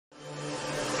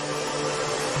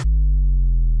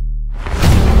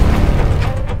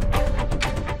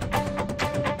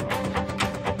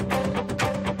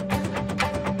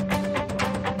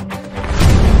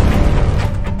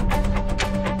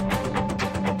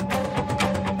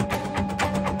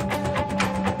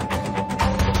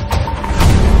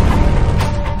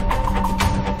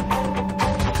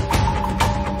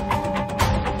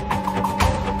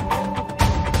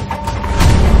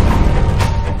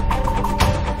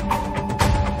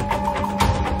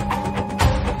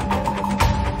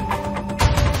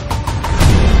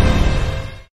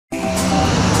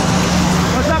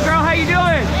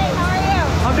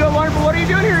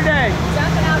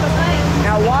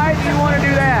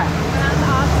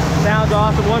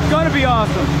awesome. Well, it's going to be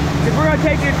awesome because we're going to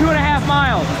take you 2.5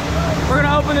 miles. We're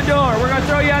going to open the door. We're going to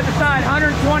throw you out the side,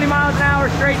 120 miles an hour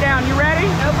straight down. You ready?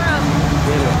 No problem.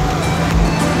 Get it.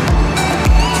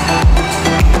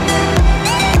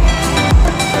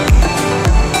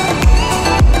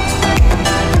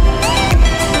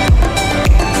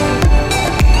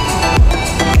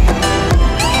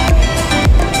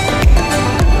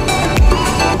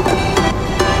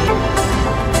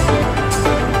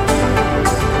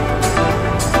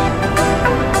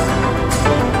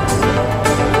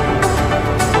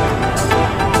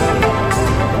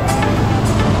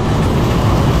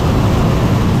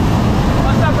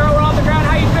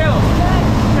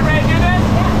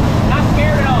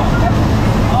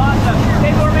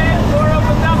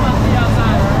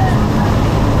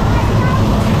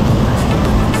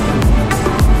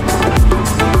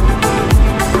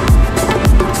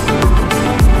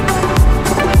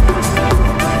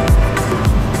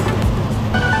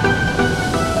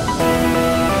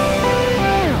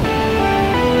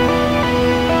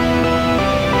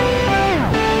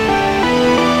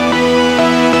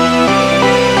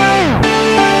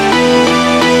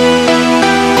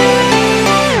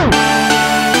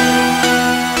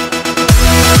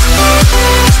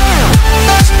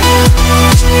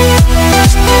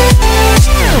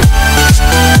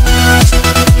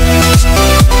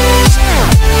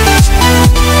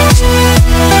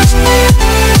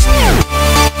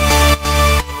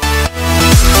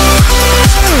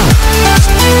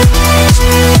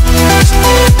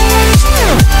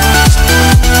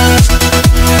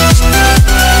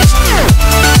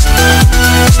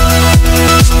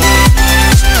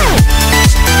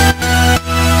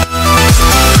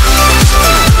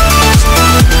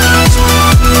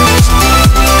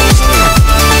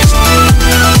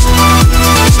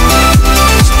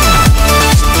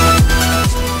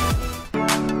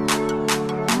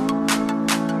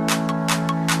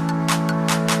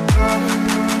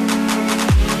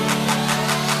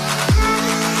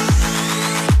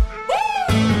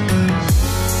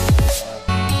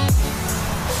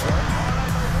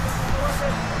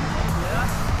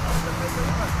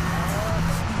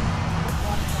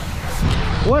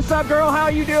 What's up, girl? How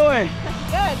you doing?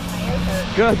 Good. My ears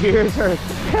hurt. Good, your ears hurt.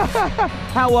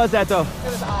 How was that, though? It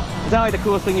was awesome. Is that like the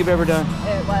coolest thing you've ever done?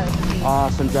 It was.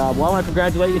 Awesome job. Well, I want to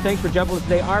congratulate you. Thanks for jumping with us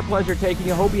today. Our pleasure taking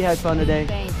you. Hope you had fun today.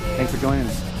 Thank you. Thanks for joining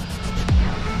us.